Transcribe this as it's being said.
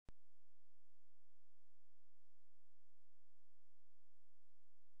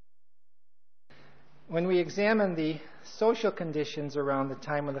When we examine the social conditions around the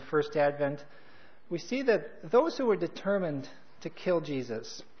time of the first Advent, we see that those who were determined to kill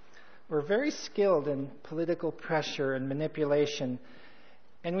Jesus were very skilled in political pressure and manipulation,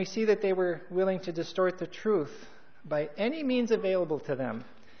 and we see that they were willing to distort the truth by any means available to them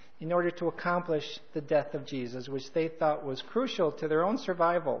in order to accomplish the death of Jesus, which they thought was crucial to their own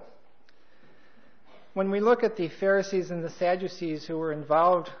survival. When we look at the Pharisees and the Sadducees who were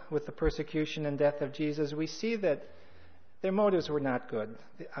involved with the persecution and death of Jesus, we see that their motives were not good.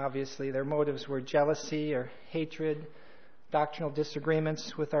 Obviously, their motives were jealousy or hatred, doctrinal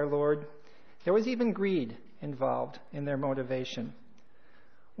disagreements with our Lord. There was even greed involved in their motivation.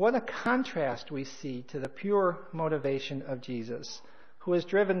 What a contrast we see to the pure motivation of Jesus, who is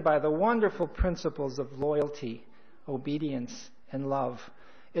driven by the wonderful principles of loyalty, obedience, and love.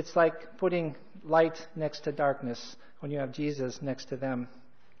 It's like putting light next to darkness when you have Jesus next to them.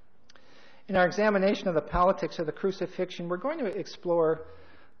 In our examination of the politics of the crucifixion, we're going to explore,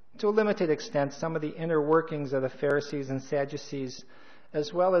 to a limited extent, some of the inner workings of the Pharisees and Sadducees,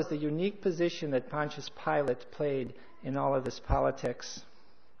 as well as the unique position that Pontius Pilate played in all of this politics.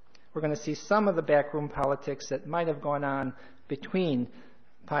 We're going to see some of the backroom politics that might have gone on between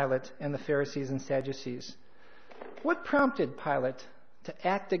Pilate and the Pharisees and Sadducees. What prompted Pilate to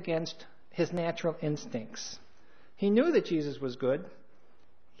act against his natural instincts? He knew that Jesus was good.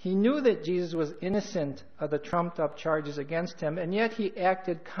 He knew that Jesus was innocent of the trumped-up charges against him, and yet he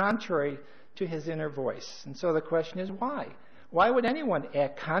acted contrary to his inner voice. And so the question is, why? Why would anyone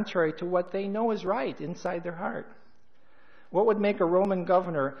act contrary to what they know is right inside their heart? What would make a Roman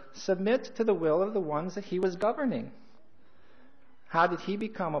governor submit to the will of the ones that he was governing? How did he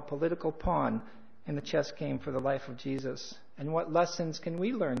become a political pawn in the chess game for the life of Jesus? And what lessons can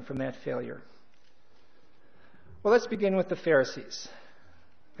we learn from that failure? Well, let's begin with the Pharisees,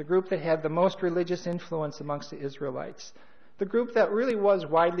 the group that had the most religious influence amongst the Israelites, the group that really was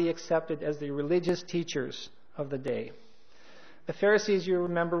widely accepted as the religious teachers of the day. The Pharisees, you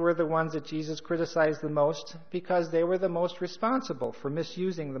remember, were the ones that Jesus criticized the most because they were the most responsible for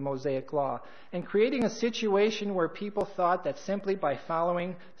misusing the Mosaic law and creating a situation where people thought that simply by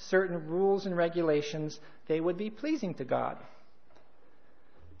following certain rules and regulations, they would be pleasing to God.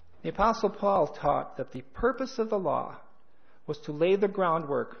 The Apostle Paul taught that the purpose of the law was to lay the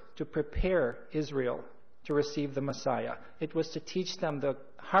groundwork to prepare Israel to receive the Messiah. It was to teach them the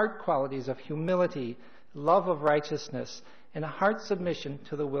heart qualities of humility, love of righteousness, and a heart submission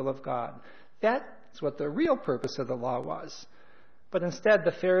to the will of God. That's what the real purpose of the law was. But instead,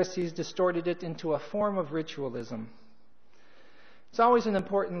 the Pharisees distorted it into a form of ritualism. It's always an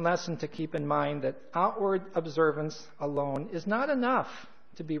important lesson to keep in mind that outward observance alone is not enough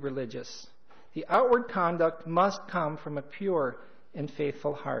to be religious. The outward conduct must come from a pure and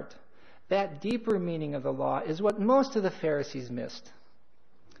faithful heart. That deeper meaning of the law is what most of the Pharisees missed.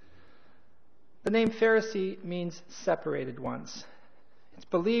 The name Pharisee means separated ones. It's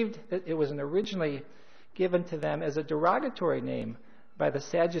believed that it was originally given to them as a derogatory name by the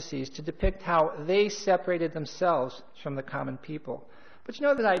Sadducees to depict how they separated themselves from the common people. But you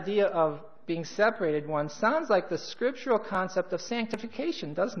know, that idea of being separated one sounds like the scriptural concept of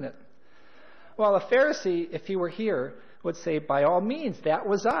sanctification, doesn't it? Well, a Pharisee, if he were here, would say, by all means, that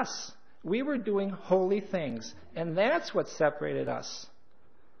was us. We were doing holy things, and that's what separated us.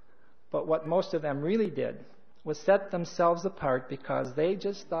 But what most of them really did was set themselves apart because they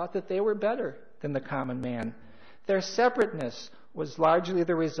just thought that they were better than the common man. Their separateness was largely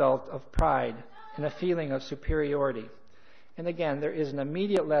the result of pride and a feeling of superiority. And again, there is an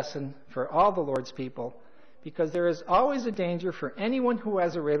immediate lesson for all the Lord's people, because there is always a danger for anyone who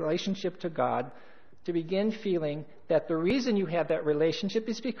has a relationship to God to begin feeling that the reason you have that relationship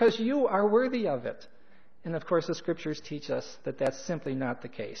is because you are worthy of it. And of course, the scriptures teach us that that's simply not the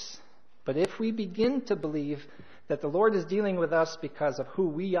case. But if we begin to believe that the Lord is dealing with us because of who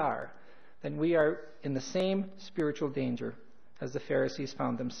we are, then we are in the same spiritual danger as the Pharisees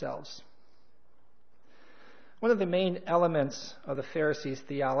found themselves. One of the main elements of the Pharisees'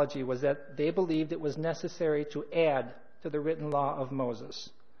 theology was that they believed it was necessary to add to the written law of Moses.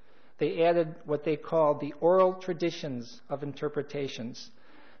 They added what they called the oral traditions of interpretations.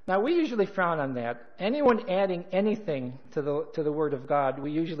 Now, we usually frown on that. Anyone adding anything to the Word of God,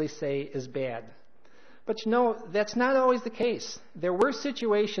 we usually say is bad. But you know, that's not always the case. There were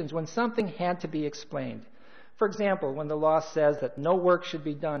situations when something had to be explained. For example, when the law says that no work should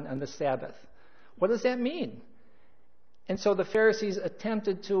be done on the Sabbath. What does that mean? And so the Pharisees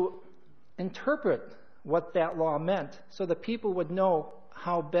attempted to interpret what that law meant so the people would know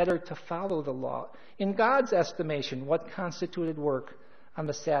how better to follow the law. In God's estimation, what constituted work on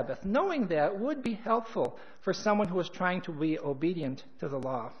the Sabbath, knowing that would be helpful for someone who was trying to be obedient to the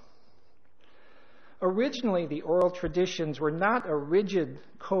law. Originally, the oral traditions were not a rigid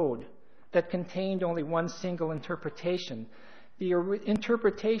code that contained only one single interpretation. The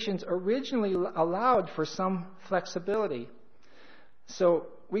interpretations originally allowed for some flexibility. So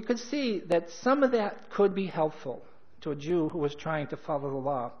we could see that some of that could be helpful to a Jew who was trying to follow the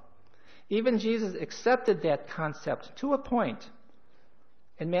law. Even Jesus accepted that concept to a point.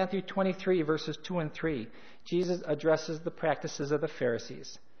 In Matthew 23, verses 2 and 3, Jesus addresses the practices of the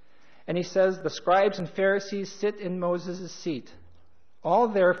Pharisees. And he says, "The scribes and Pharisees sit in Moses' seat. All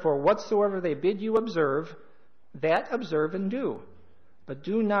therefore, whatsoever they bid you observe, that observe and do. But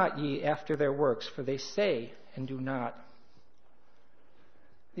do not ye after their works, for they say and do not."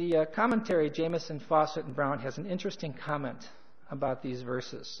 The commentary, Jamieson, Fawcett, and Brown, has an interesting comment about these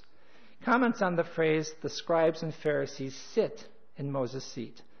verses. Comments on the phrase, "the scribes and Pharisees sit in Moses'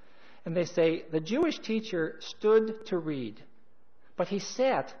 seat." And they say, the Jewish teacher stood to read, but he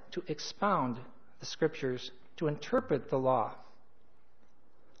sat to expound the scriptures, to interpret the law.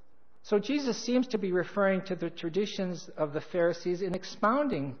 So Jesus seems to be referring to the traditions of the Pharisees in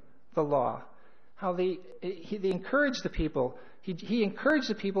expounding the law, how they encouraged the people. He encouraged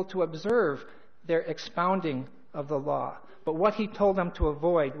the people to observe their expounding of the law. But what he told them to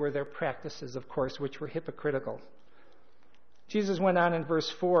avoid were their practices, of course, which were hypocritical. Jesus went on in verse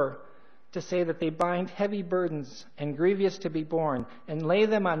 4 to say that they bind heavy burdens and grievous to be borne and lay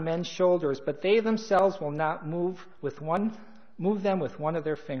them on men's shoulders, but they themselves will not move them with one of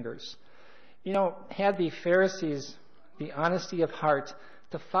their fingers. You know, had the Pharisees the honesty of heart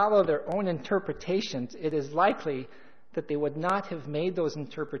to follow their own interpretations, it is likely that they would not have made those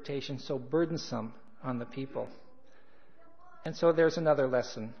interpretations so burdensome on the people. And so there's another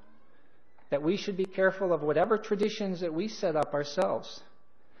lesson, that we should be careful of whatever traditions that we set up ourselves,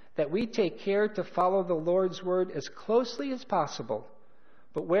 that we take care to follow the Lord's word as closely as possible,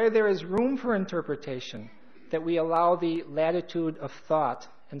 but where there is room for interpretation, that we allow the latitude of thought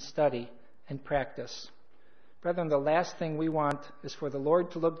and study and practice. Brethren, the last thing we want is for the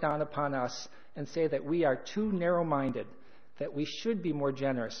Lord to look down upon us and say that we are too narrow-minded, that we should be more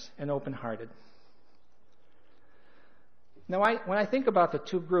generous and open-hearted. Now, when I think about the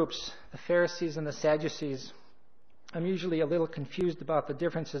two groups, the Pharisees and the Sadducees, I'm usually a little confused about the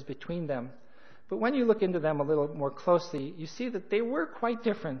differences between them. But when you look into them a little more closely, you see that they were quite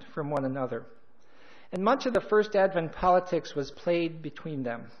different from one another. And much of the First Advent politics was played between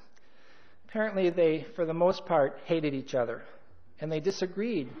them. Apparently, they, for the most part, hated each other, and they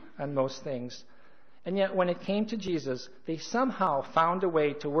disagreed on most things. And yet, when it came to Jesus, they somehow found a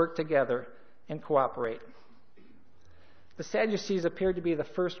way to work together and cooperate. The Sadducees appeared to be the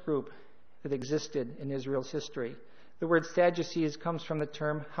first group that existed in Israel's history. The word Sadducees comes from the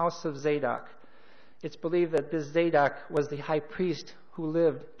term House of Zadok. It's believed that this Zadok was the high priest who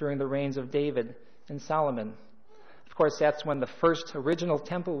lived during the reigns of David and Solomon. Of course, that's when the first original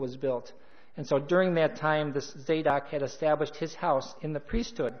temple was built. And so during that time, this Zadok had established his house in the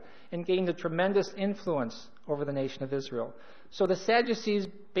priesthood and gained a tremendous influence over the nation of Israel. So the Sadducees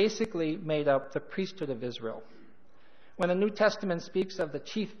basically made up the priesthood of Israel. When the New Testament speaks of the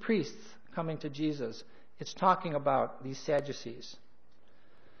chief priests coming to Jesus, it's talking about these Sadducees.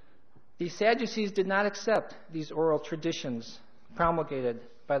 These Sadducees did not accept these oral traditions promulgated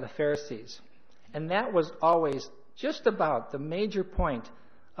by the Pharisees. And that was always just about the major point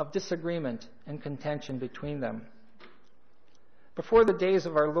of disagreement and contention between them. Before the days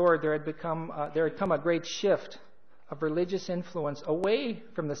of our Lord, there had come a great shift of religious influence away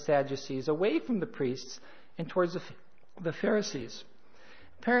from the Sadducees, away from the priests, and towards the Pharisees.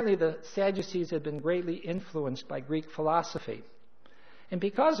 Apparently, the Sadducees had been greatly influenced by Greek philosophy. And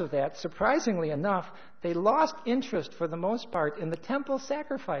because of that, surprisingly enough, they lost interest for the most part in the temple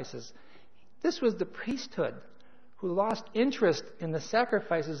sacrifices. This was the priesthood who lost interest in the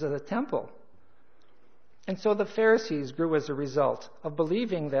sacrifices of the temple. And so the Pharisees grew as a result of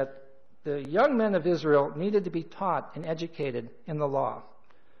believing that the young men of Israel needed to be taught and educated in the law.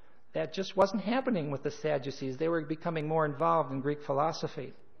 That just wasn't happening with the Sadducees. They were becoming more involved in Greek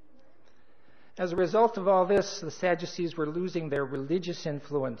philosophy. As a result of all this, the Sadducees were losing their religious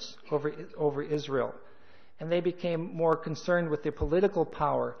influence over Israel, and they became more concerned with the political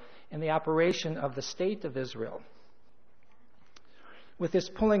power and the operation of the state of Israel. With this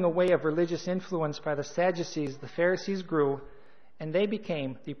pulling away of religious influence by the Sadducees, the Pharisees grew, and they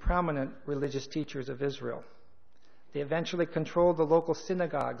became the prominent religious teachers of Israel. They eventually controlled the local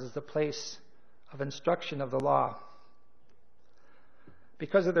synagogues as the place of instruction of the law.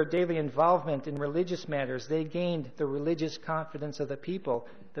 Because of their daily involvement in religious matters, they gained the religious confidence of the people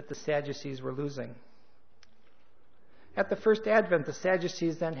that the Sadducees were losing. At the first advent, the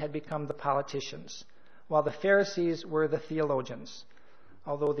Sadducees then had become the politicians, while the Pharisees were the theologians.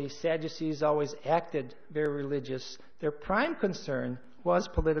 Although the Sadducees always acted very religious, their prime concern was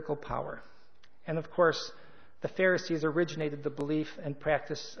political power. And of course, the Pharisees originated the belief and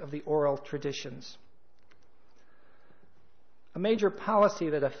practice of the oral traditions. A major policy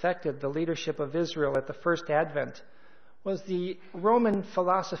that affected the leadership of Israel at the first advent was the Roman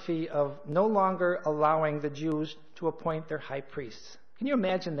philosophy of no longer allowing the Jews to appoint their high priests. Can you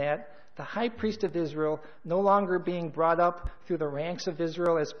imagine that? The high priest of Israel no longer being brought up through the ranks of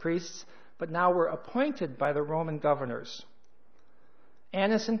Israel as priests, but now were appointed by the Roman governors.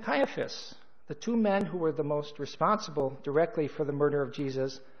 Annas and Caiaphas, the two men who were the most responsible directly for the murder of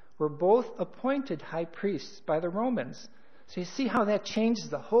Jesus, were both appointed high priests by the Romans. So you see how that changes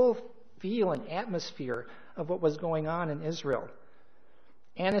the whole feel and atmosphere of what was going on in Israel.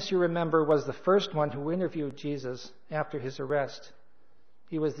 Annas, you remember, was the first one who interviewed Jesus after his arrest.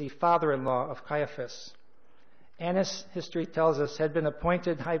 He was the father-in-law of Caiaphas. Annas, history tells us, had been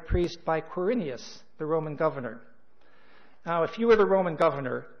appointed high priest by Quirinius, the Roman governor. Now, if you were the Roman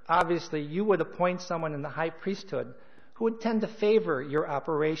governor, obviously you would appoint someone in the high priesthood who would tend to favor your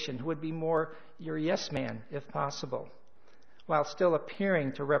operation, who would be more your yes man, if possible, while still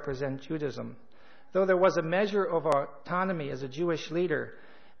appearing to represent Judaism. Though there was a measure of autonomy as a Jewish leader,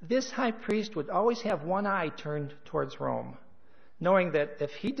 this high priest would always have one eye turned towards Rome, knowing that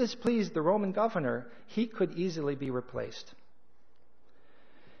if he displeased the Roman governor, he could easily be replaced.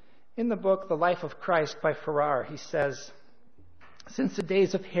 In the book, The Life of Christ by Farrar, he says, "Since the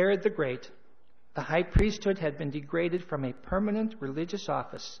days of Herod the Great, the high priesthood had been degraded from a permanent religious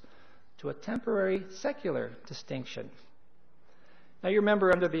office to a temporary secular distinction." Now you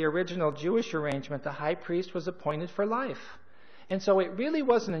remember, under the original Jewish arrangement, the high priest was appointed for life. And so it really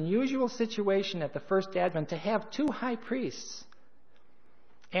was an unusual situation at the first advent to have two high priests,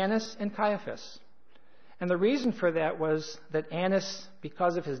 Annas and Caiaphas. And the reason for that was that Annas,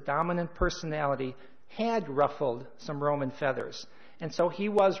 because of his dominant personality, had ruffled some Roman feathers. And so he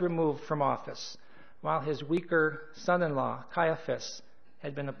was removed from office, while his weaker son-in-law, Caiaphas,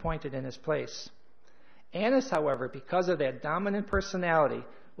 had been appointed in his place. Annas, however, because of that dominant personality,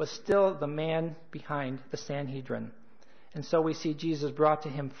 was still the man behind the Sanhedrin. And so we see Jesus brought to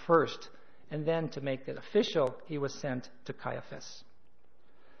him first, and then to make it official, he was sent to Caiaphas.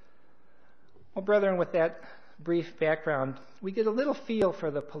 Well, brethren, with that brief background, we get a little feel for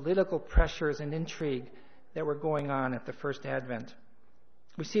the political pressures and intrigue that were going on at the first advent.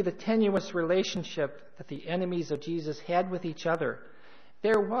 We see the tenuous relationship that the enemies of Jesus had with each other.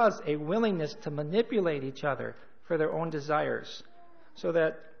 There was a willingness to manipulate each other for their own desires, so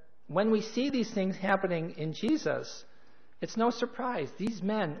that when we see these things happening in Jesus, it's no surprise. These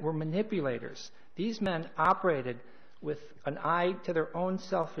men were manipulators. These men operated with an eye to their own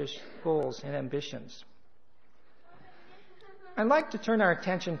selfish goals and ambitions. I'd like to turn our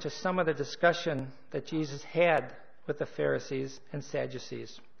attention to some of the discussion that Jesus had with the Pharisees and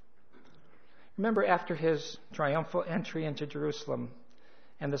Sadducees. Remember, after his triumphal entry into Jerusalem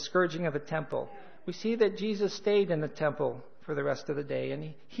and the scourging of the temple, we see that Jesus stayed in the temple for the rest of the day, and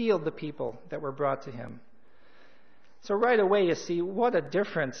he healed the people that were brought to him. So right away you see what a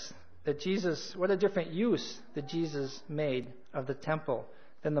different use that Jesus made of the temple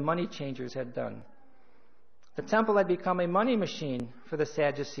than the money changers had done. The temple had become a money machine for the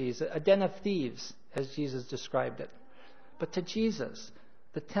Sadducees, a den of thieves, as Jesus described it. But to Jesus,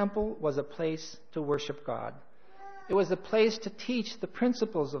 the temple was a place to worship God. It was a place to teach the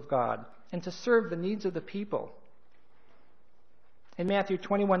principles of God and to serve the needs of the people. In Matthew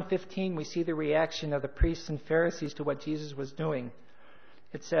 21:15, we see the reaction of the priests and Pharisees to what Jesus was doing.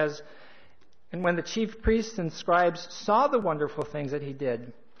 It says, "And when the chief priests and scribes saw the wonderful things that he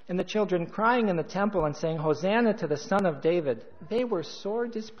did, and the children crying in the temple and saying, 'Hosanna to the Son of David,' they were sore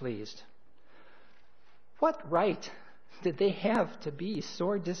displeased." What right did they have to be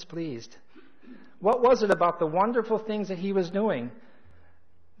sore displeased? What was it about the wonderful things that he was doing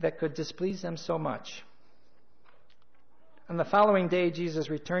that could displease them so much? On the following day, Jesus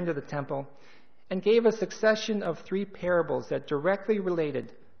returned to the temple and gave a succession of 3 parables that directly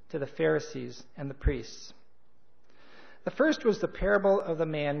related to the Pharisees and the priests. The first was the parable of the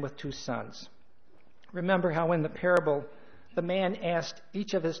man with 2 sons. Remember how in the parable, the man asked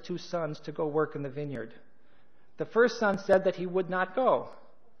each of his 2 sons to go work in the vineyard. The first son said that he would not go,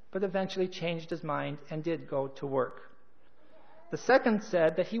 but eventually changed his mind and did go to work. The second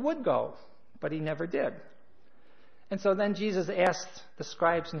said that he would go, but he never did. And so then Jesus asked the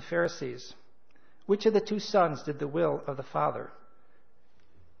scribes and Pharisees, which of the two sons did the will of the Father?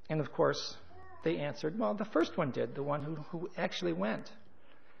 And of course, they answered, well, the first one did, the one who actually went.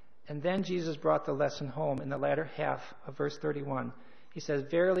 And then Jesus brought the lesson home in the latter half of verse 31. He says,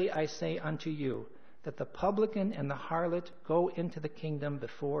 verily I say unto you, that the publican and the harlot go into the kingdom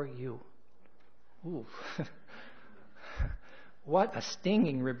before you. Ooh. What a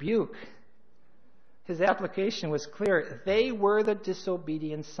stinging rebuke. His application was clear. They were the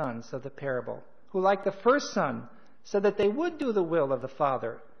disobedient sons of the parable, who, like the first son, said that they would do the will of the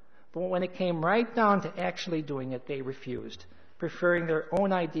Father. But when it came right down to actually doing it, they refused, preferring their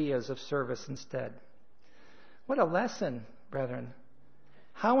own ideas of service instead. What a lesson, brethren.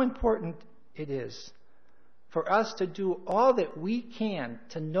 How important it is for us to do all that we can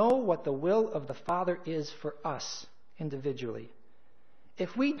to know what the will of the Father is for us individually.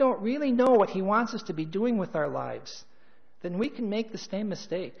 If we don't really know what He wants us to be doing with our lives, then we can make the same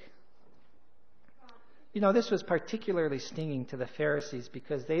mistake. You know, this was particularly stinging to the Pharisees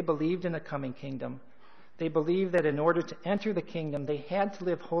because they believed in a coming kingdom. They believed that in order to enter the kingdom, they had to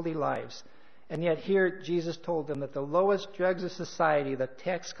live holy lives. And yet here, Jesus told them that the lowest dregs of society, the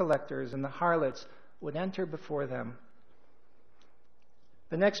tax collectors and the harlots, would enter before them.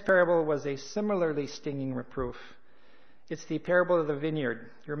 The next parable was a similarly stinging reproof. It's the parable of the vineyard.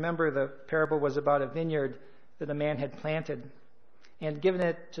 You remember the parable was about a vineyard that a man had planted and given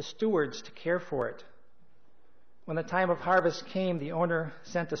it to stewards to care for it. When the time of harvest came, the owner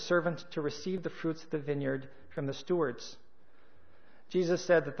sent a servant to receive the fruits of the vineyard from the stewards. Jesus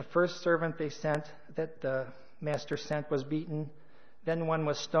said that the first servant that the master sent was beaten. Then one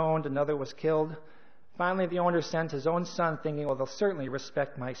was stoned, another was killed. Finally, the owner sent his own son, thinking, well, they'll certainly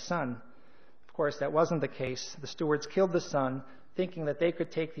respect my son. Of course, that wasn't the case. The stewards killed the son, thinking that they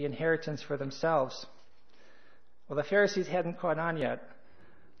could take the inheritance for themselves. Well, the Pharisees hadn't caught on yet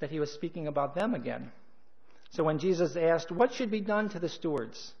that he was speaking about them again. So when Jesus asked, what should be done to the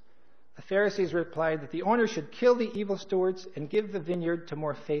stewards? The Pharisees replied that the owner should kill the evil stewards and give the vineyard to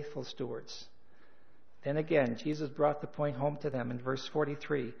more faithful stewards. Then again, Jesus brought the point home to them in verse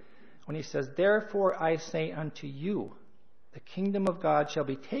 43, when he says, therefore I say unto you, the kingdom of God shall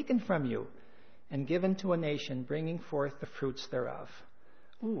be taken from you and given to a nation bringing forth the fruits thereof.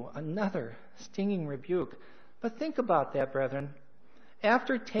 Ooh, another stinging rebuke. But think about that, brethren.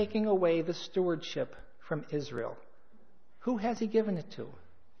 After taking away the stewardship from Israel, who has he given it to?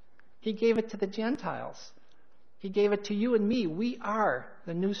 He gave it to the Gentiles. He gave it to you and me. We are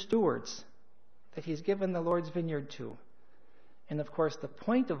the new stewards that he's given the Lord's vineyard to. And of course, the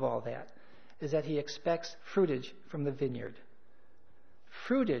point of all that is that he expects fruitage from the vineyard.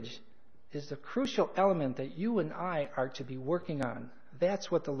 Fruitage is the crucial element that you and I are to be working on.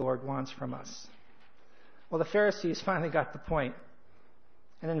 That's what the Lord wants from us. Well, the Pharisees finally got the point.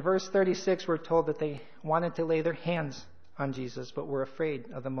 And in verse 36, we're told that they wanted to lay their hands on Jesus, but were afraid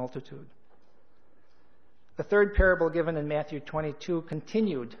of the multitude. The third parable given in Matthew 22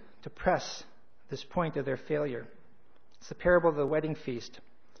 continued to press this point of their failure. It's the parable of the wedding feast,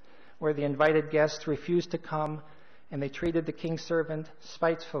 where the invited guests refused to come, and they treated the king's servant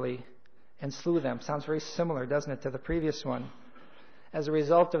spitefully and slew them. Sounds very similar, doesn't it, to the previous one? As a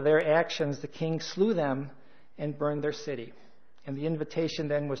result of their actions, the king slew them and burned their city. And the invitation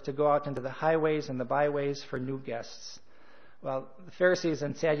then was to go out into the highways and the byways for new guests. Well, the Pharisees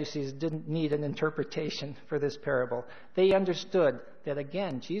and Sadducees didn't need an interpretation for this parable. They understood that,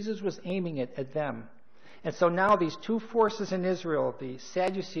 again, Jesus was aiming it at them. And so now these two forces in Israel, the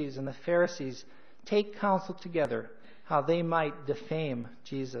Sadducees and the Pharisees, take counsel together how they might defame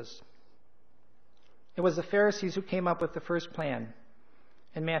Jesus. It was the Pharisees who came up with the first plan.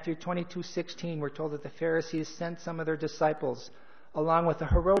 In Matthew 22:16, we're told that the Pharisees sent some of their disciples along with the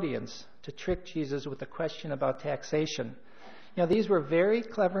Herodians to trick Jesus with a question about taxation. You know, these were very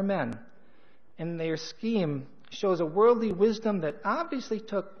clever men, and their scheme shows a worldly wisdom that obviously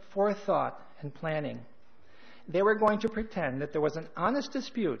took forethought and planning. They were going to pretend that there was an honest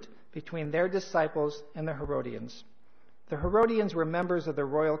dispute between their disciples and the Herodians. The Herodians were members of the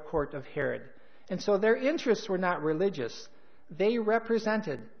royal court of Herod, and so their interests were not religious. They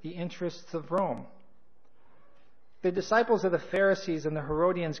represented the interests of Rome. The disciples of the Pharisees and the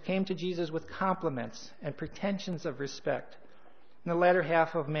Herodians came to Jesus with compliments and pretensions of respect. In the latter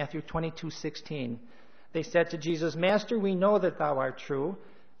half of Matthew 22:16, they said to Jesus, Master, we know that thou art true,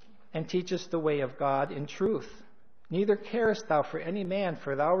 and teachest the way of God in truth. Neither carest thou for any man,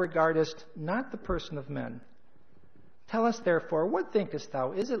 for thou regardest not the person of men. Tell us therefore, what thinkest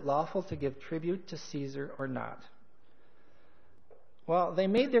thou? Is it lawful to give tribute to Caesar or not? Well, they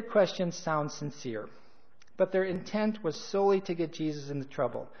made their questions sound sincere, but their intent was solely to get Jesus into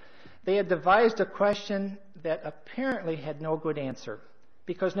trouble. They had devised a question that apparently had no good answer,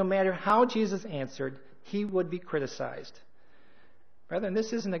 because no matter how Jesus answered, he would be criticized. Brethren,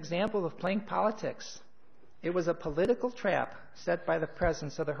 this is an example of playing politics. It was a political trap set by the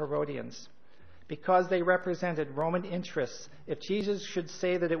presence of the Herodians. Because they represented Roman interests, if Jesus should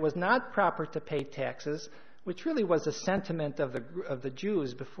say that it was not proper to pay taxes, which really was a sentiment of the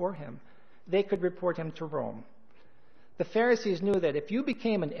Jews before him, they could report him to Rome. The Pharisees knew that if you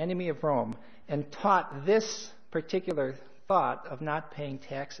became an enemy of Rome and taught this particular thought of not paying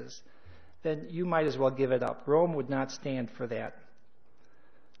taxes, then you might as well give it up. Rome would not stand for that.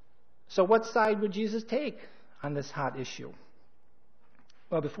 So what side would Jesus take on this hot issue?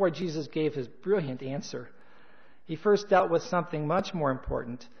 Well, before Jesus gave his brilliant answer, he first dealt with something much more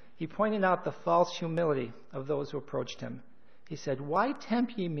important. He pointed out the false humility of those who approached him. He said, "Why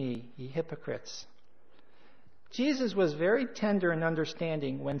tempt ye me, ye hypocrites?" Jesus was very tender and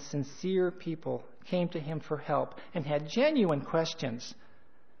understanding when sincere people came to him for help and had genuine questions.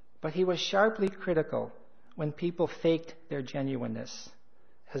 But he was sharply critical when people faked their genuineness.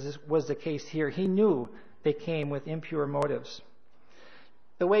 As was the case here, he knew they came with impure motives.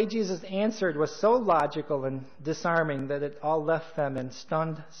 The way Jesus answered was so logical and disarming that it all left them in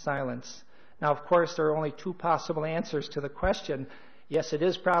stunned silence. Now, of course, there are only two possible answers to the question. Yes, it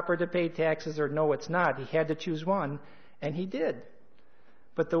is proper to pay taxes, or no, it's not. He had to choose one, and he did.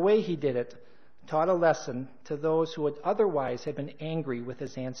 But the way he did it taught a lesson to those who would otherwise have been angry with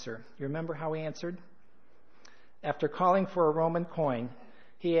his answer. You remember how he answered? After calling for a Roman coin,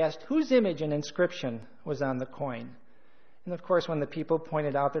 he asked whose image and inscription was on the coin. And of course, when the people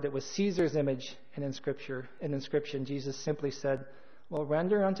pointed out that it was Caesar's image and inscription, Jesus simply said, "Well,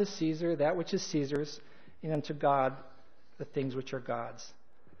 render unto Caesar that which is Caesar's, and unto God the things which are God's."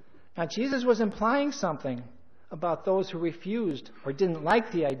 Now, Jesus was implying something about those who refused or didn't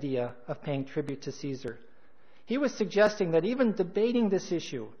like the idea of paying tribute to Caesar. He was suggesting that even debating this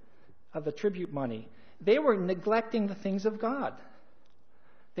issue of the tribute money, they were neglecting the things of God.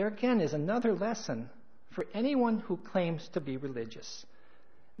 There again is another lesson for anyone who claims to be religious.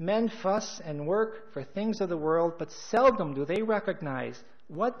 Men fuss and work for things of the world, but seldom do they recognize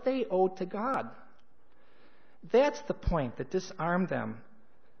what they owe to God. That's the point that disarmed them.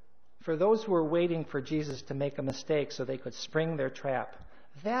 For those who were waiting for Jesus to make a mistake so they could spring their trap,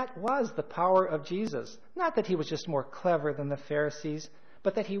 that was the power of Jesus. Not that he was just more clever than the Pharisees,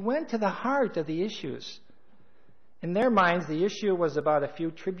 but that he went to the heart of the issues. In their minds, the issue was about a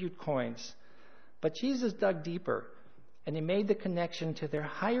few tribute coins. But Jesus dug deeper, and he made the connection to their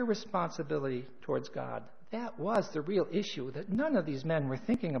higher responsibility towards God. That was the real issue that none of these men were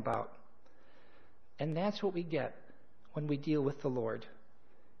thinking about. And that's what we get when we deal with the Lord.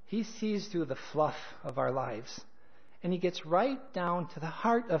 He sees through the fluff of our lives, and he gets right down to the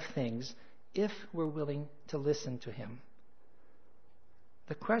heart of things if we're willing to listen to him.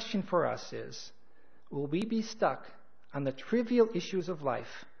 The question for us is, will we be stuck on the trivial issues of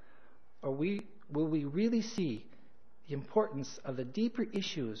life, or will we really see the importance of the deeper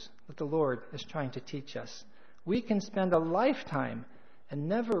issues that the Lord is trying to teach us? We can spend a lifetime and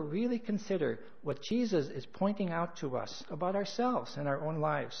never really consider what Jesus is pointing out to us about ourselves and our own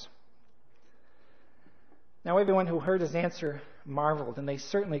lives. Now, everyone who heard his answer marveled, and they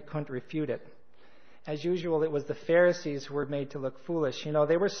certainly couldn't refute it. As usual, it was the Pharisees who were made to look foolish. You know,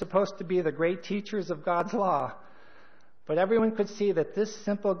 they were supposed to be the great teachers of God's law. But everyone could see that this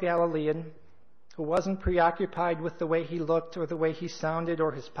simple Galilean, who wasn't preoccupied with the way he looked or the way he sounded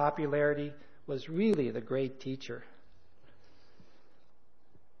or his popularity, was really the great teacher.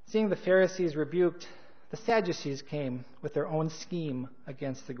 Seeing the Pharisees rebuked, the Sadducees came with their own scheme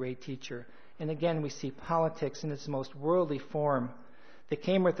against the great teacher. And again, we see politics in its most worldly form. They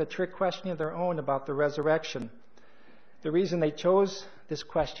came with a trick question of their own about the resurrection. The reason they chose this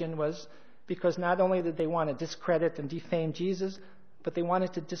question was because not only did they want to discredit and defame Jesus, but they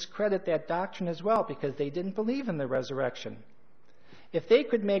wanted to discredit that doctrine as well because they didn't believe in the resurrection. If they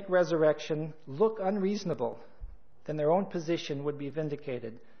could make resurrection look unreasonable, then their own position would be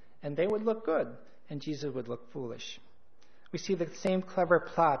vindicated, and they would look good, and Jesus would look foolish. We see the same clever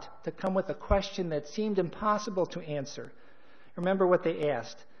plot to come with a question that seemed impossible to answer. Remember what they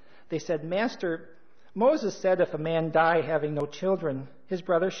asked. They said, "Master, Moses said if a man die having no children, his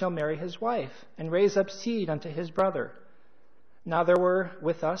brother shall marry his wife and raise up seed unto his brother. Now there were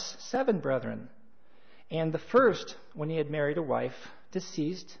with us 7 brethren, and the first, when he had married a wife,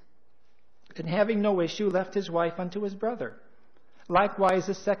 deceased, and having no issue left his wife unto his brother. Likewise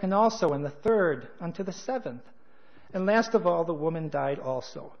the second also, and the third unto the 7th. And last of all the woman died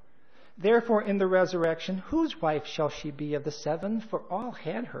also. Therefore, in the resurrection, whose wife shall she be of the seven? For all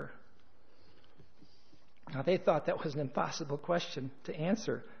had her. Now, they thought that was an impossible question to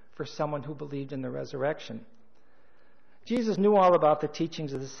answer for someone who believed in the resurrection. Jesus knew all about the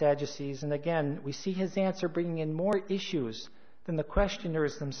teachings of the Sadducees, and again, we see his answer bringing in more issues than the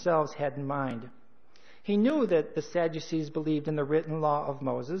questioners themselves had in mind. He knew that the Sadducees believed in the written law of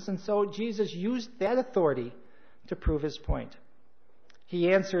Moses, and so Jesus used that authority to prove his point.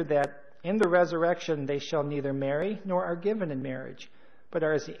 He answered that in the resurrection they shall neither marry nor are given in marriage, but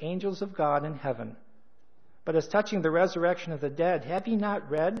are as the angels of God in heaven. But as touching the resurrection of the dead, have ye not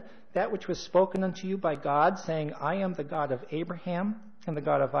read that which was spoken unto you by God, saying, I am the God of Abraham, and the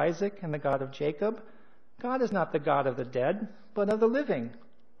God of Isaac, and the God of Jacob? God is not the God of the dead, but of the living.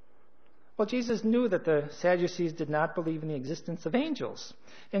 Well, Jesus knew that the Sadducees did not believe in the existence of angels,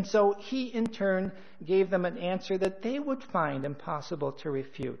 and so he in turn gave them an answer that they would find impossible to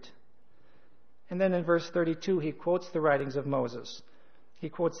refute. And then in verse 32, he quotes the writings of Moses. He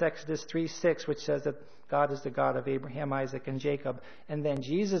quotes Exodus 3:6, which says that God is the God of Abraham, Isaac, and Jacob. And then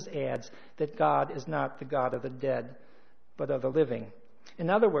Jesus adds that God is not the God of the dead, but of the living. In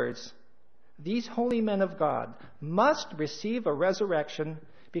other words, these holy men of God must receive a resurrection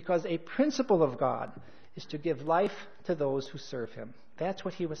because a principle of God is to give life to those who serve him. That's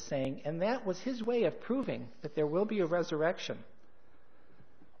what he was saying, and that was his way of proving that there will be a resurrection.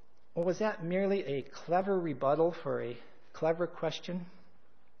 Or was that merely a clever rebuttal for a clever question?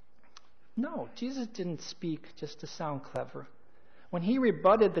 No, Jesus didn't speak just to sound clever. When he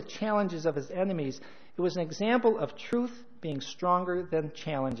rebutted the challenges of his enemies, it was an example of truth being stronger than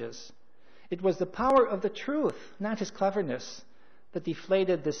challenges. It was the power of the truth, not his cleverness, that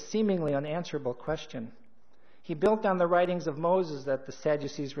deflated this seemingly unanswerable question. He built on the writings of Moses that the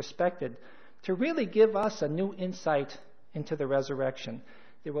Sadducees respected to really give us a new insight into the resurrection.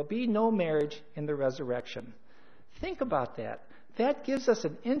 There will be no marriage in the resurrection. Think about that. That gives us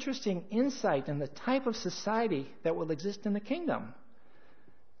an interesting insight in the type of society that will exist in the kingdom.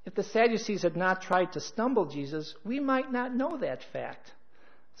 If the Sadducees had not tried to stumble Jesus, we might not know that fact.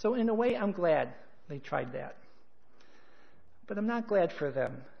 So in a way, I'm glad they tried that. But I'm not glad for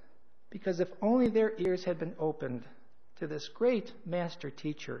them, because if only their ears had been opened to this great master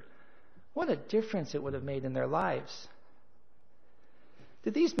teacher, what a difference it would have made in their lives.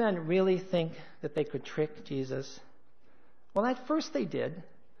 Did these men really think that they could trick Jesus? Well, at first they did,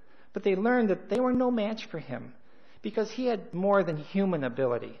 but they learned that they were no match for him because he had more than human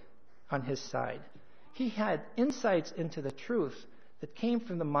ability on his side. He had insights into the truth that came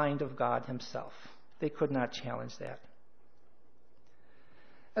from the mind of God himself. They could not challenge that.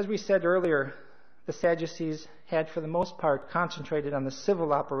 As we said earlier, the Sadducees had for the most part concentrated on the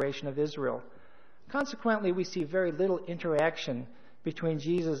civil operation of Israel. Consequently, we see very little interaction between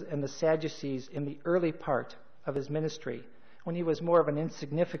Jesus and the Sadducees in the early part of his ministry, when he was more of an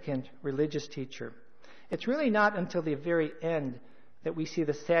insignificant religious teacher. It's really not until the very end that we see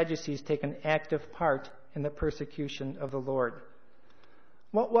the Sadducees take an active part in the persecution of the Lord.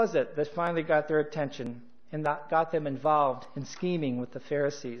 What was it that finally got their attention and got them involved in scheming with the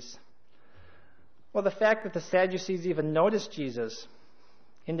Pharisees? Well, the fact that the Sadducees even noticed Jesus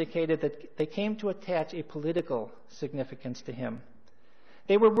indicated that they came to attach a political significance to him.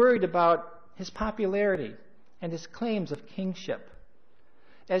 They were worried about his popularity and his claims of kingship.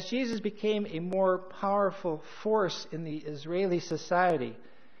 As Jesus became a more powerful force in the Israeli society,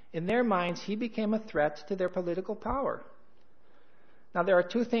 in their minds he became a threat to their political power. Now, there are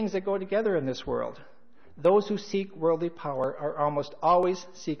two things that go together in this world. Those who seek worldly power are almost always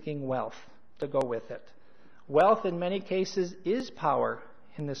seeking wealth to go with it. Wealth, in many cases, is power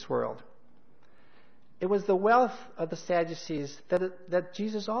in this world. It was the wealth of the Sadducees that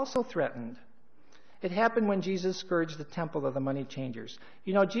Jesus also threatened. It happened when Jesus scourged the temple of the money changers.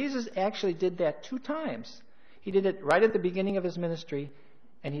 You know, Jesus actually did that 2 times. He did it right at the beginning of his ministry,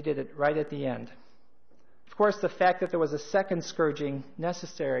 and he did it right at the end. Of course, the fact that there was a second scourging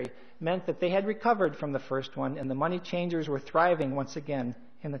necessary meant that they had recovered from the first one, and the money changers were thriving once again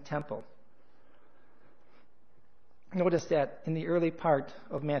in the temple. Notice that in the early part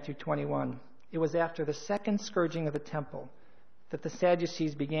of Matthew 21, it was after the second scourging of the temple that the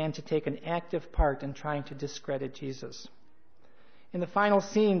Sadducees began to take an active part in trying to discredit Jesus. In the final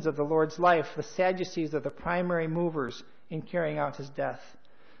scenes of the Lord's life, the Sadducees are the primary movers in carrying out his death.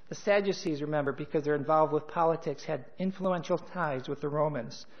 The Sadducees, remember, because they're involved with politics, had influential ties with the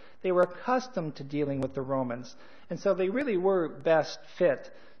Romans. They were accustomed to dealing with the Romans, and so they really were best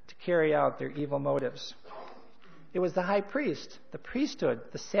fit to carry out their evil motives. It was the high priest, the priesthood,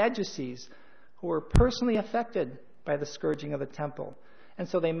 the Sadducees, who were personally affected by the scourging of the temple. And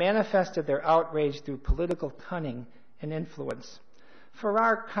so they manifested their outrage through political cunning and influence.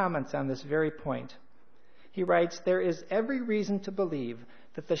 Farrar comments on this very point. He writes, "There is every reason to believe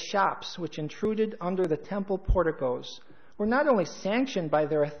that the shops which intruded under the temple porticos were not only sanctioned by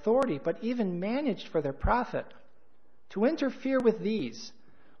their authority, but even managed for their profit. To interfere with these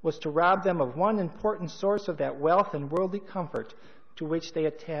was to rob them of one important source of that wealth and worldly comfort to which they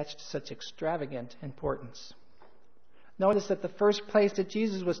attached such extravagant importance." Notice that the first place that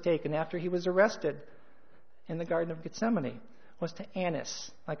Jesus was taken after he was arrested in the Garden of Gethsemane was to Annas.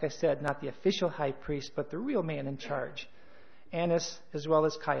 Like I said, not the official high priest, but the real man in charge. Annas, as well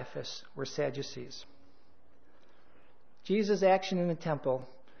as Caiaphas, were Sadducees. Jesus' action in the temple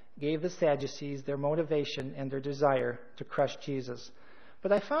gave the Sadducees their motivation and their desire to crush Jesus.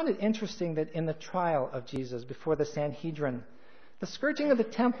 But I found it interesting that in the trial of Jesus before the Sanhedrin, the scourging of the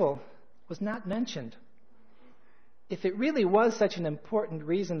temple was not mentioned. If it really was such an important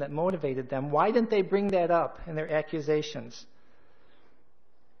reason that motivated them, why didn't they bring that up in their accusations?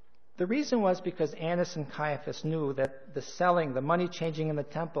 The reason was because Annas and Caiaphas knew that the selling, the money changing in the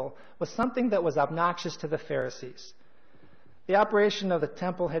temple, was something that was obnoxious to the Pharisees. The operation of the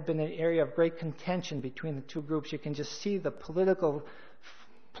temple had been an area of great contention between the two groups. You can just see the political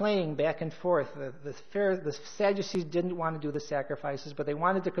playing back and forth. The Sadducees didn't want to do the sacrifices, but they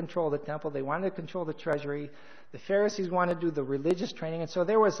wanted to control the temple. They wanted to control the treasury. The Pharisees wanted to do the religious training, and so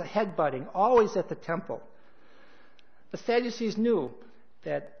there was a headbutting always at the temple. The Sadducees knew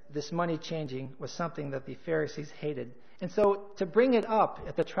that this money changing was something that the Pharisees hated. And so to bring it up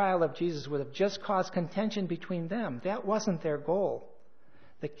at the trial of Jesus would have just caused contention between them. That wasn't their goal.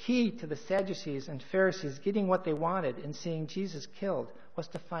 The key to the Sadducees and Pharisees getting what they wanted and seeing Jesus killed was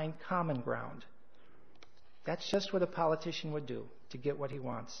to find common ground. That's just what a politician would do to get what he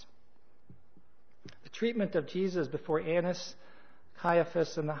wants. The treatment of Jesus before Annas,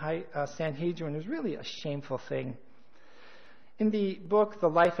 Caiaphas, and the Sanhedrin was really a shameful thing. In the book, The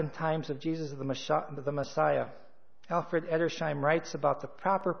Life and Times of Jesus the Messiah, Alfred Edersheim writes about the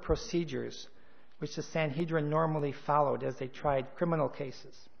proper procedures which the Sanhedrin normally followed as they tried criminal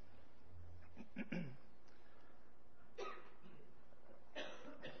cases.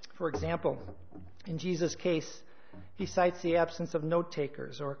 For example, in Jesus' case, he cites the absence of note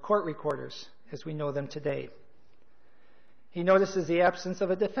takers or court recorders as we know them today. He notices the absence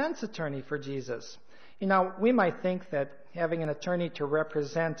of a defense attorney for Jesus. You know, we might think that having an attorney to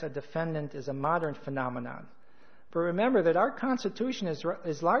represent a defendant is a modern phenomenon. But remember that our Constitution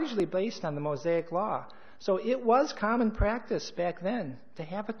is largely based on the Mosaic Law. So it was common practice back then to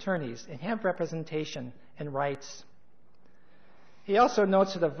have attorneys and have representation and rights. He also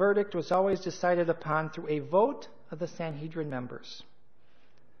notes that a verdict was always decided upon through a vote of the Sanhedrin members.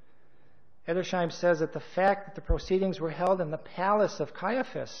 Edersheim says that the fact that the proceedings were held in the palace of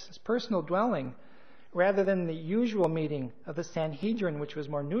Caiaphas, his personal dwelling, rather than the usual meeting of the Sanhedrin, which was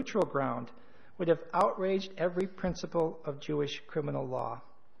more neutral ground, would have outraged every principle of Jewish criminal law.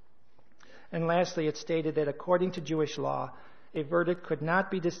 And lastly, it stated that according to Jewish law, a verdict could not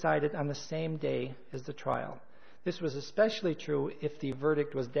be decided on the same day as the trial. This was especially true if the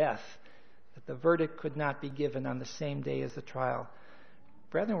verdict was death, that the verdict could not be given on the same day as the trial.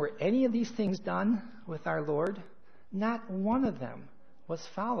 Brethren, were any of these things done with our Lord? Not one of them was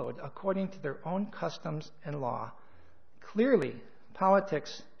followed according to their own customs and law. Clearly,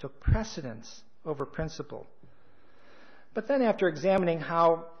 politics took precedence over principle. But then after examining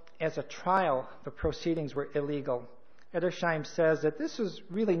how, as a trial, the proceedings were illegal, Edersheim says that this was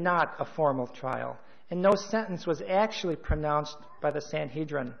really not a formal trial, and no sentence was actually pronounced by the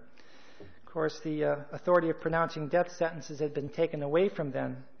Sanhedrin. Of course, the authority of pronouncing death sentences had been taken away from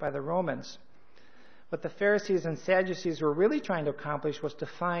them by the Romans. What the Pharisees and Sadducees were really trying to accomplish was to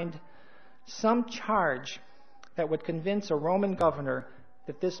find some charge that would convince a Roman governor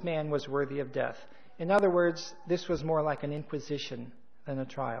that this man was worthy of death. In other words, this was more like an inquisition than a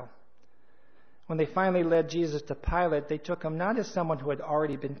trial. When they finally led Jesus to Pilate, they took him not as someone who had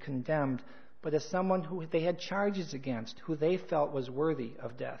already been condemned, but as someone who they had charges against, who they felt was worthy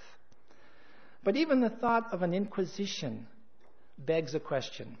of death. But even the thought of an inquisition begs a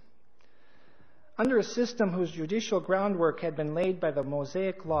question. Under a system whose judicial groundwork had been laid by the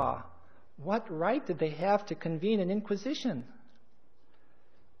Mosaic Law, what right did they have to convene an inquisition?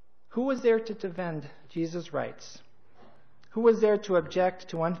 Who was there to defend Jesus' rights? Who was there to object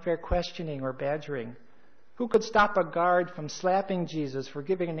to unfair questioning or badgering? Who could stop a guard from slapping Jesus for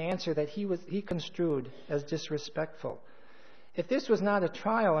giving an answer that he construed as disrespectful? If this was not a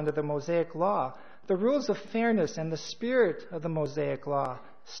trial under the Mosaic Law, the rules of fairness and the spirit of the Mosaic Law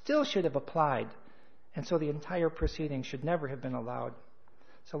still should have applied, and so the entire proceeding should never have been allowed.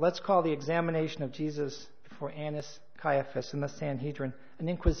 So let's call the examination of Jesus before Annas, Caiaphas, and the Sanhedrin an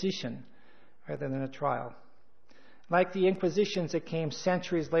inquisition rather than a trial. Like the inquisitions that came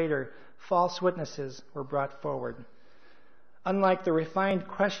centuries later, false witnesses were brought forward. Unlike the refined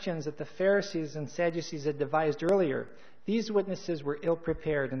questions that the Pharisees and Sadducees had devised earlier, these witnesses were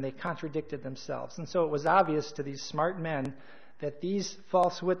ill-prepared and they contradicted themselves. And so it was obvious to these smart men that these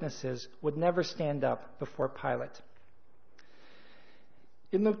false witnesses would never stand up before Pilate.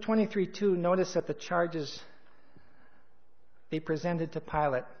 In Luke 23:2, notice that the charges they presented to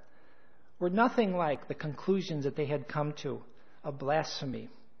Pilate were nothing like the conclusions that they had come to of blasphemy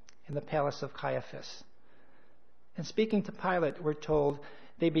in the palace of Caiaphas. And speaking to Pilate, we're told,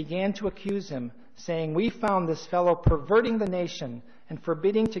 they began to accuse him, saying, "We found this fellow perverting the nation and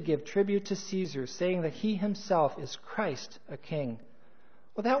forbidding to give tribute to Caesar, saying that he himself is Christ, a king."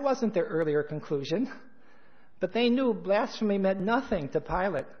 Well, that wasn't their earlier conclusion. But they knew blasphemy meant nothing to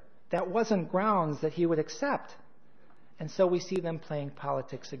Pilate. That wasn't grounds that he would accept. And so we see them playing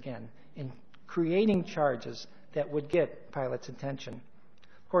politics again, in creating charges that would get Pilate's attention.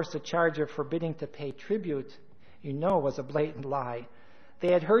 Of course, the charge of forbidding to pay tribute, was a blatant lie.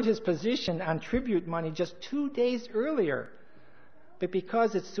 They had heard his position on tribute money just 2 days earlier. But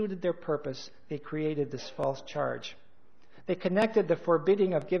because it suited their purpose, they created this false charge. They connected the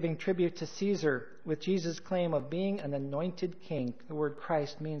forbidding of giving tribute to Caesar with Jesus' claim of being an anointed king. The word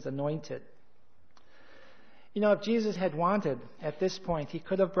Christ means anointed. If Jesus had wanted, at this point, he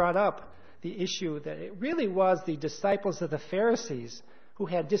could have brought up the issue that it really was the disciples of the Pharisees who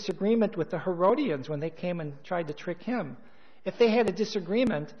had disagreement with the Herodians when they came and tried to trick him. If they had a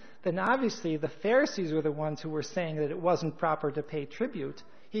disagreement, then obviously the Pharisees were the ones who were saying that it wasn't proper to pay tribute.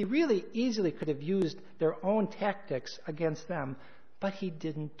 He really easily could have used their own tactics against them, but he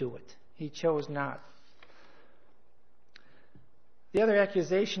didn't do it. He chose not. The other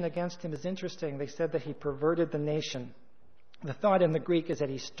accusation against him is interesting. They said that he perverted the nation. The thought in the Greek is that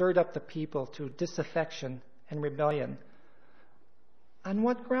he stirred up the people to disaffection and rebellion. On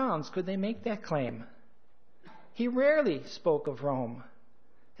what grounds could they make that claim? He rarely spoke of Rome.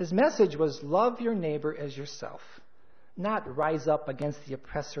 His message was love your neighbor as yourself, not rise up against the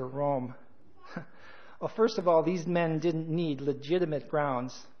oppressor Rome. Well, first of all, these men didn't need legitimate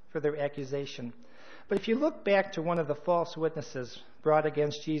grounds for their accusation. But if you look back to one of the false witnesses brought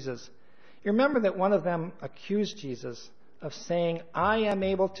against Jesus, you remember that one of them accused Jesus of saying, "I am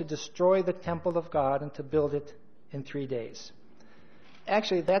able to destroy the temple of God and to build it in 3 days."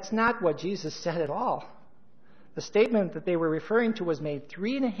 Actually, that's not what Jesus said at all. The statement that they were referring to was made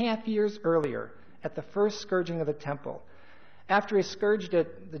 3.5 years earlier at the first scourging of the temple. After he scourged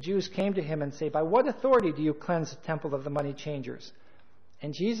it, the Jews came to him and said, "By what authority do you cleanse the temple of the money changers?"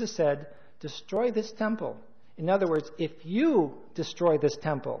 And Jesus said, "Destroy this temple." In other words, if you destroy this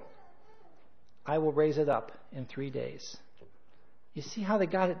temple, I will raise it up in 3 days. You see how they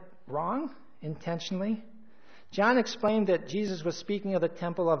got it wrong intentionally? John explained that Jesus was speaking of the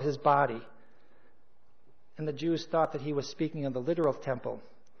temple of his body, and the Jews thought that he was speaking of the literal temple.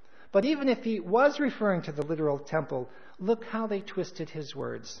 But even if he was referring to the literal temple, look how they twisted his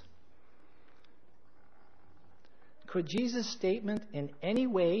words. Could Jesus' statement in any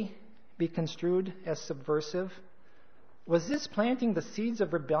way be construed as subversive? Was this planting the seeds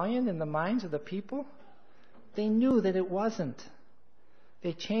of rebellion in the minds of the people? They knew that it wasn't.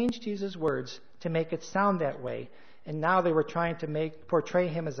 They changed Jesus' words to make it sound that way, and now they were trying to portray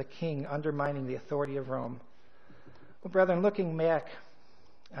him as a king, undermining the authority of Rome. Well, brethren, looking back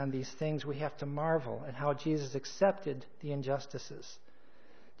on these things, we have to marvel at how Jesus accepted the injustices.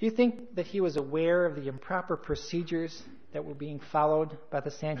 Do you think that he was aware of the improper procedures that were being followed by the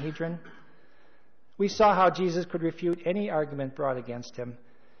Sanhedrin? We saw how Jesus could refute any argument brought against him.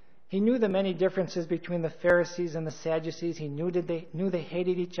 He knew the many differences between the Pharisees and the Sadducees. He knew they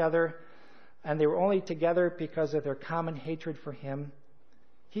hated each other, and they were only together because of their common hatred for him.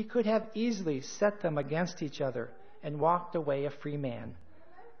 He could have easily set them against each other and walked away a free man.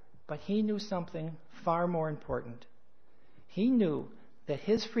 But he knew something far more important. He knew that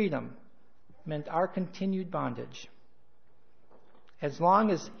his freedom meant our continued bondage. As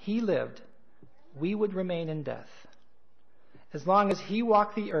long as he lived, we would remain in death. As long as he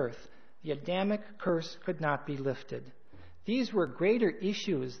walked the earth, the Adamic curse could not be lifted. These were greater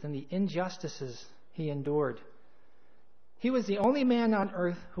issues than the injustices he endured. He was the only man on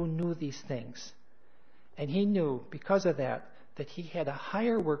earth who knew these things. And he knew, because of that he had a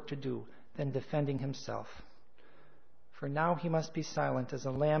higher work to do than defending himself. For now he must be silent as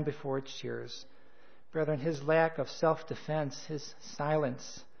a lamb before its shears. Brethren, his lack of self-defense, his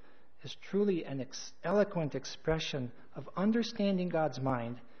silence, is truly an eloquent expression of understanding God's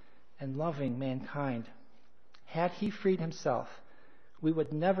mind and loving mankind. Had he freed himself, we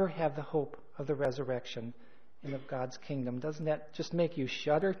would never have the hope of the resurrection and of God's kingdom. Doesn't that just make you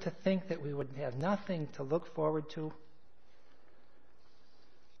shudder to think that we would have nothing to look forward to?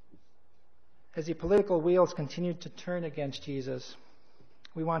 As the political wheels continued to turn against Jesus,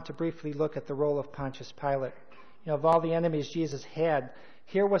 we want to briefly look at the role of Pontius Pilate. Of all the enemies Jesus had,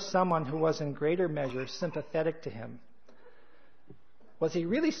 here was someone who was in greater measure sympathetic to him. Was he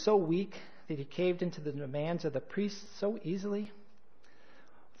really so weak that he caved into the demands of the priests so easily?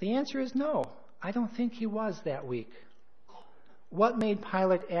 The answer is no. I don't think he was that weak. What made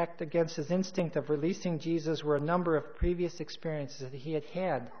Pilate act against his instinct of releasing Jesus were a number of previous experiences that he had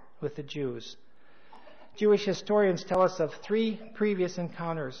had with the Jews. Jewish historians tell us of 3 previous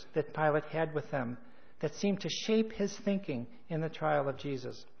encounters that Pilate had with them that seemed to shape his thinking in the trial of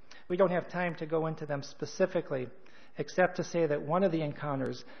Jesus. We don't have time to go into them specifically, except to say that one of the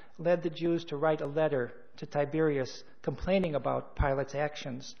encounters led the Jews to write a letter to Tiberius complaining about Pilate's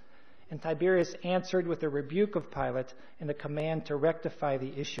actions. And Tiberius answered with a rebuke of Pilate and a command to rectify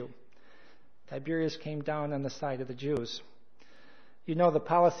the issue. Tiberius came down on the side of the Jews. The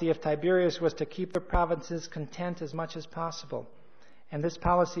policy of Tiberius was to keep the provinces content as much as possible. And this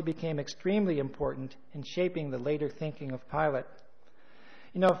policy became extremely important in shaping the later thinking of Pilate.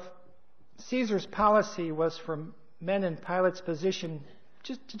 Caesar's policy was for men in Pilate's position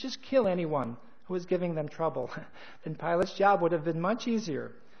to just kill anyone who was giving them trouble. Then Pilate's job would have been much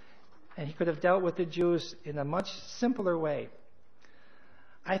easier, and he could have dealt with the Jews in a much simpler way.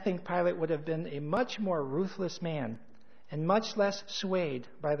 I think Pilate would have been a much more ruthless man and much less swayed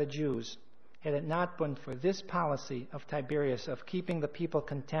by the Jews had it not been for this policy of Tiberius of keeping the people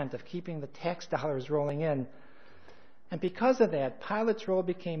content, of keeping the tax dollars rolling in. And because of that, Pilate's role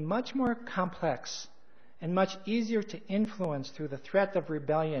became much more complex and much easier to influence through the threat of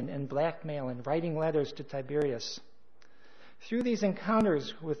rebellion and blackmail and writing letters to Tiberius. Through these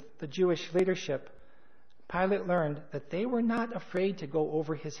encounters with the Jewish leadership, Pilate learned that they were not afraid to go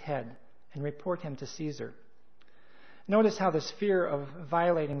over his head and report him to Caesar. Notice how this fear of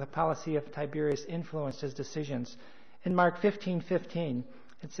violating the policy of Tiberius influenced his decisions. In Mark 15:15,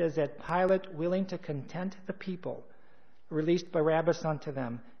 it says that Pilate, willing to content the people, released Barabbas unto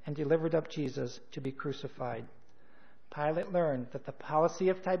them and delivered up Jesus to be crucified. Pilate learned that the policy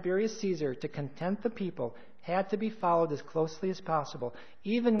of Tiberius Caesar to content the people had to be followed as closely as possible,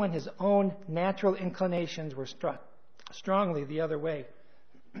 even when his own natural inclinations were strongly the other way.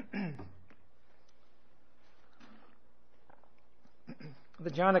 The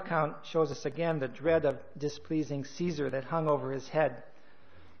John account shows us again the dread of displeasing Caesar that hung over his head.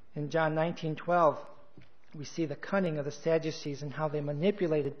 In John 19:12, we see the cunning of the Sadducees and how they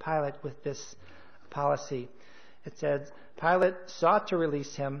manipulated Pilate with this policy. It says, Pilate sought to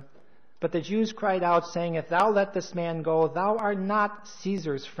release him, but the Jews cried out, saying, If thou let this man go, thou art not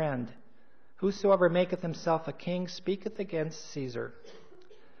Caesar's friend. Whosoever maketh himself a king speaketh against Caesar.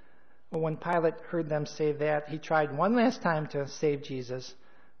 Well, when Pilate heard them say that, he tried one last time to save Jesus,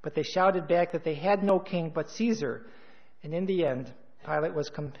 but they shouted back that they had no king but Caesar. And in the end, Pilate was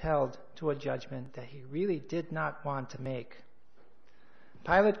compelled to a judgment that he really did not want to make.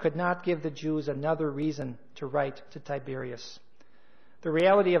 Pilate could not give the Jews another reason to write to Tiberius. The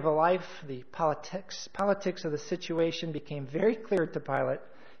reality of the life, the politics of the situation became very clear to Pilate.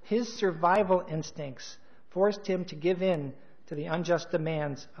 His survival instincts forced him to give in to the unjust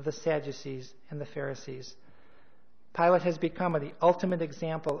demands of the Sadducees and the Pharisees. Pilate has become the ultimate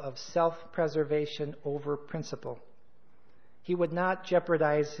example of self-preservation over principle. He would not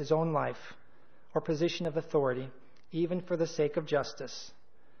jeopardize his own life or position of authority, even for the sake of justice.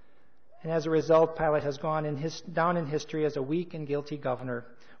 And as a result, Pilate has gone down in history as a weak and guilty governor,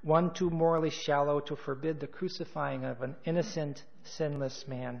 one too morally shallow to forbid the crucifying of an innocent, sinless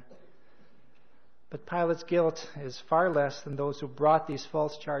man. But Pilate's guilt is far less than those who brought these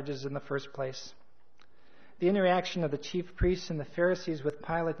false charges in the first place. The interaction of the chief priests and the Pharisees with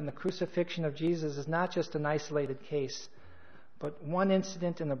Pilate in the crucifixion of Jesus is not just an isolated case, but one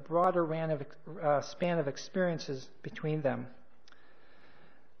incident in a broader span of experiences between them.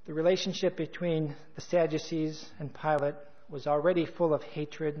 The relationship between the Sadducees and Pilate was already full of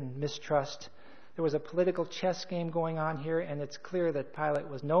hatred and mistrust. There was a political chess game going on here, and it's clear that Pilate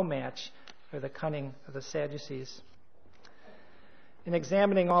was no match for the cunning of the Sadducees. In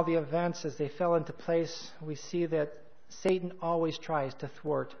examining all the events as they fell into place, we see that Satan always tries to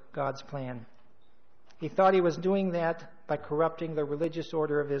thwart God's plan. He thought he was doing that by corrupting the religious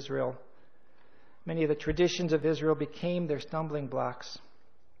order of Israel. Many of the traditions of Israel became their stumbling blocks.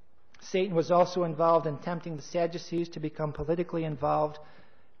 Satan was also involved in tempting the Sadducees to become politically involved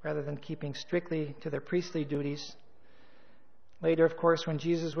rather than keeping strictly to their priestly duties. Later, of course, when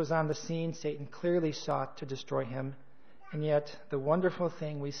Jesus was on the scene, Satan clearly sought to destroy him. And yet, the wonderful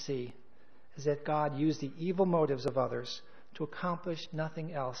thing we see is that God used the evil motives of others to accomplish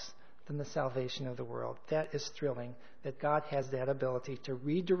nothing else than the salvation of the world. That is thrilling, that God has that ability to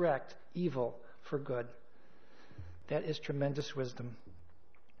redirect evil for good. That is tremendous wisdom.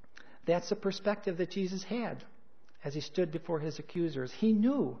 That's the perspective that Jesus had as he stood before his accusers. He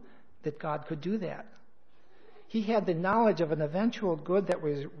knew that God could do that. He had the knowledge of an eventual good that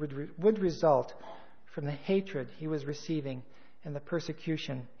would result from the hatred he was receiving and the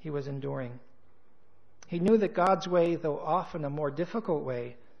persecution he was enduring. He knew that God's way, though often a more difficult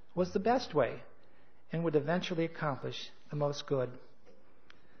way, was the best way and would eventually accomplish the most good.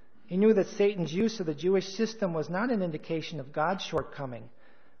 He knew that Satan's use of the Jewish system was not an indication of God's shortcoming,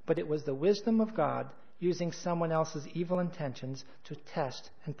 but it was the wisdom of God using someone else's evil intentions to test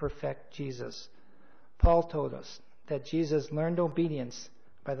and perfect Jesus. Paul told us that Jesus learned obedience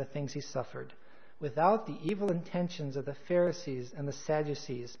by the things he suffered. Without the evil intentions of the Pharisees and the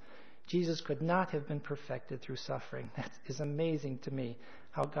Sadducees, Jesus could not have been perfected through suffering. That is amazing to me,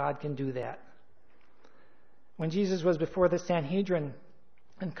 how God can do that. When Jesus was before the Sanhedrin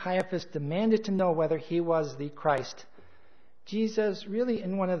and Caiaphas demanded to know whether he was the Christ, Jesus, really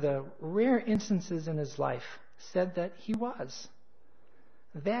in one of the rare instances in his life, said that he was.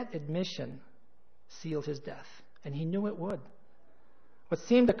 That admission sealed his death, and he knew it would. What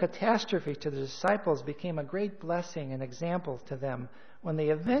seemed a catastrophe to the disciples became a great blessing and example to them when they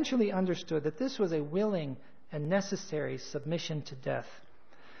eventually understood that this was a willing and necessary submission to death.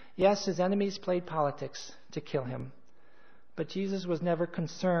 Yes, his enemies played politics to kill him, but Jesus was never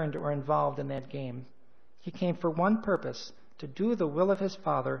concerned or involved in that game. He came for one purpose, to do the will of his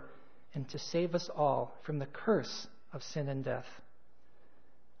Father and to save us all from the curse of sin and death.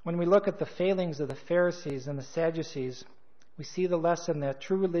 When we look at the failings of the Pharisees and the Sadducees, we see the lesson that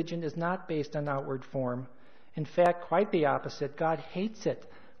true religion is not based on outward form. In fact, quite the opposite. God hates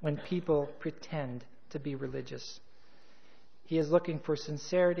it when people pretend to be religious. He is looking for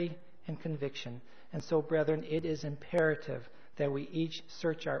sincerity and conviction. And so, brethren, it is imperative that we each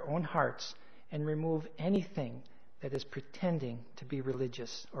search our own hearts and remove anything that is pretending to be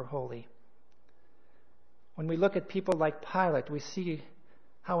religious or holy. When we look at people like Pilate, we see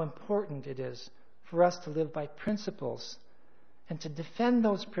how important it is for us to live by principles and to defend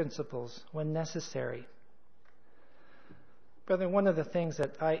those principles when necessary. Brother, one of the things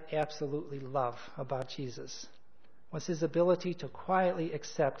that I absolutely love about Jesus was his ability to quietly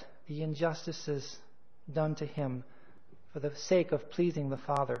accept the injustices done to him for the sake of pleasing the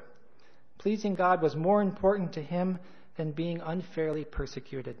Father. Pleasing God was more important to him than being unfairly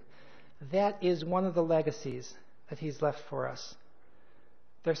persecuted. That is one of the legacies that he's left for us.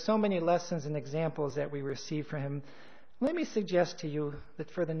 There's so many lessons and examples that we receive from him. Let me suggest to you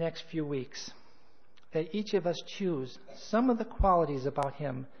that for the next few weeks, that each of us choose some of the qualities about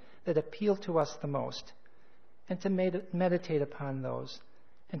him that appeal to us the most, and to meditate upon those,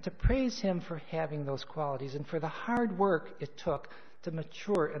 and to praise him for having those qualities and for the hard work it took to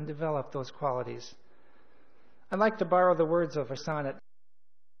mature and develop those qualities. I'd like to borrow the words of a sonnet.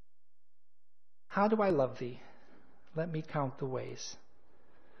 How do I love thee? Let me count the ways.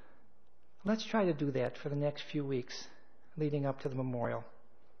 Let's try to do that for the next few weeks leading up to the memorial.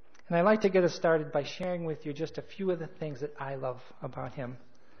 And I'd like to get us started by sharing with you just a few of the things that I love about him.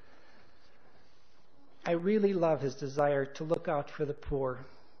 I really love his desire to look out for the poor,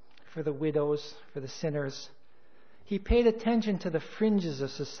 for the widows, for the sinners. He paid attention to the fringes of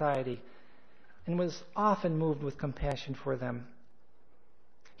society and was often moved with compassion for them.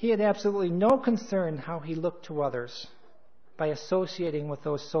 He had absolutely no concern how he looked to others by associating with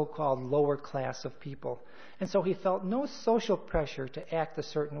those so-called lower class of people. And so he felt no social pressure to act a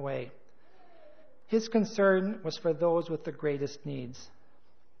certain way. His concern was for those with the greatest needs.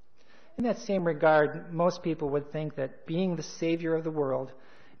 In that same regard, most people would think that being the Savior of the world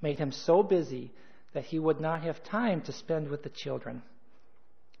made him so busy that he would not have time to spend with the children.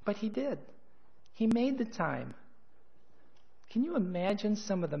 But he did. He made the time. Can you imagine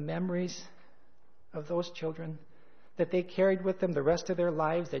some of the memories of those children that they carried with them the rest of their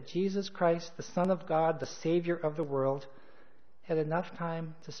lives, that Jesus Christ, the Son of God, the Savior of the world, had enough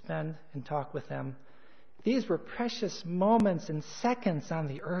time to spend and talk with them? These were precious moments and seconds on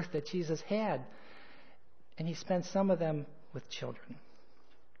the earth that Jesus had, and he spent some of them with children.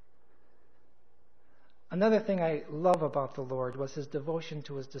 Another thing I love about the Lord was his devotion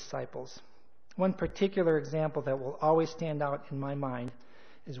to his disciples. One particular example that will always stand out in my mind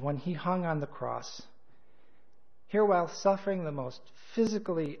is when he hung on the cross. Here, while suffering the most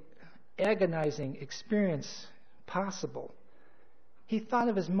physically agonizing experience possible, he thought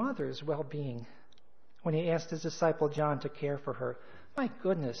of his mother's well-being when he asked his disciple John to care for her. My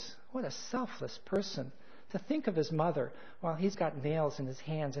goodness, what a selfless person to think of his mother while he's got nails in his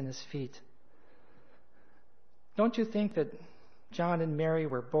hands and his feet. Don't you think that John and Mary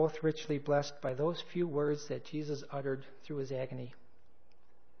were both richly blessed by those few words that Jesus uttered through his agony?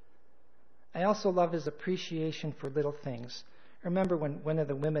 I also love his appreciation for little things. Remember when one of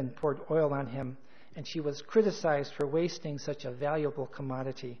the women poured oil on him and she was criticized for wasting such a valuable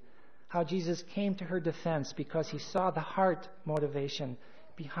commodity. How Jesus came to her defense because he saw the heart motivation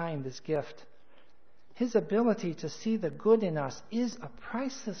behind this gift. His ability to see the good in us is a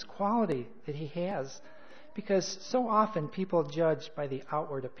priceless quality that he has, because so often people judge by the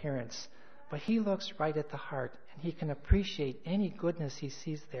outward appearance, but he looks right at the heart and he can appreciate any goodness he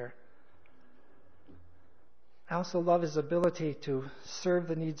sees there. I also love his ability to serve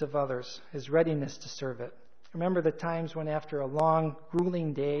the needs of others, his readiness to serve it. Remember the times when after a long,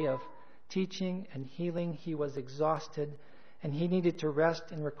 grueling day of teaching and healing, he was exhausted and he needed to rest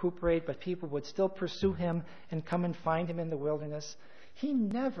and recuperate, but people would still pursue him and come and find him in the wilderness. He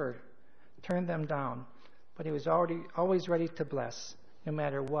never turned them down, but he was always ready to bless, no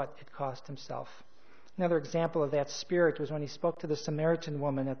matter what it cost himself. Another example of that spirit was when he spoke to the Samaritan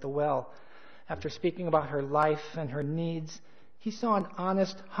woman at the well. After speaking about her life and her needs, he saw an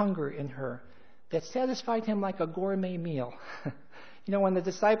honest hunger in her that satisfied him like a gourmet meal. You know, when the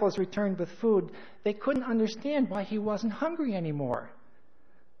disciples returned with food, they couldn't understand why he wasn't hungry anymore.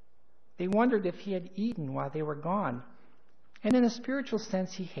 They wondered if he had eaten while they were gone. And in a spiritual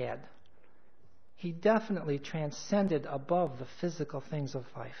sense, he had. He definitely transcended above the physical things of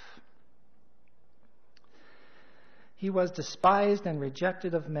life. He was despised and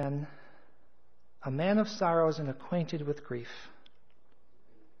rejected of men, a man of sorrows and acquainted with grief.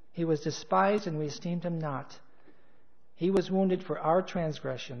 He was despised and we esteemed him not. He was wounded for our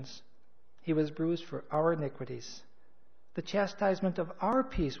transgressions. He was bruised for our iniquities. The chastisement of our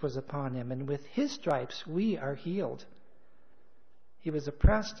peace was upon him, and with his stripes we are healed. He was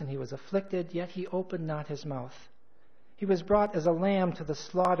oppressed and he was afflicted, yet he opened not his mouth. He was brought as a lamb to the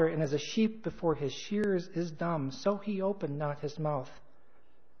slaughter, and as a sheep before his shearers is dumb, so he opened not his mouth.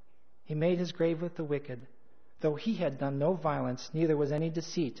 He made his grave with the wicked, though he had done no violence, neither was any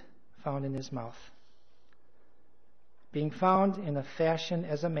deceit found in his mouth. Being found in a fashion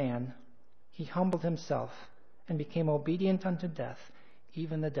as a man, he humbled himself and became obedient unto death,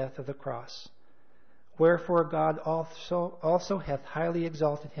 even the death of the cross. Wherefore God also hath highly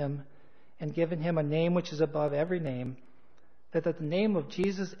exalted him, and given him a name which is above every name, that at the name of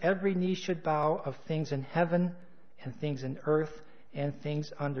Jesus every knee should bow, of things in heaven and things in earth and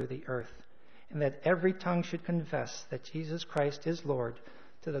things under the earth, and that every tongue should confess that Jesus Christ is Lord,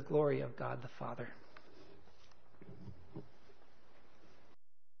 to the glory of God the Father.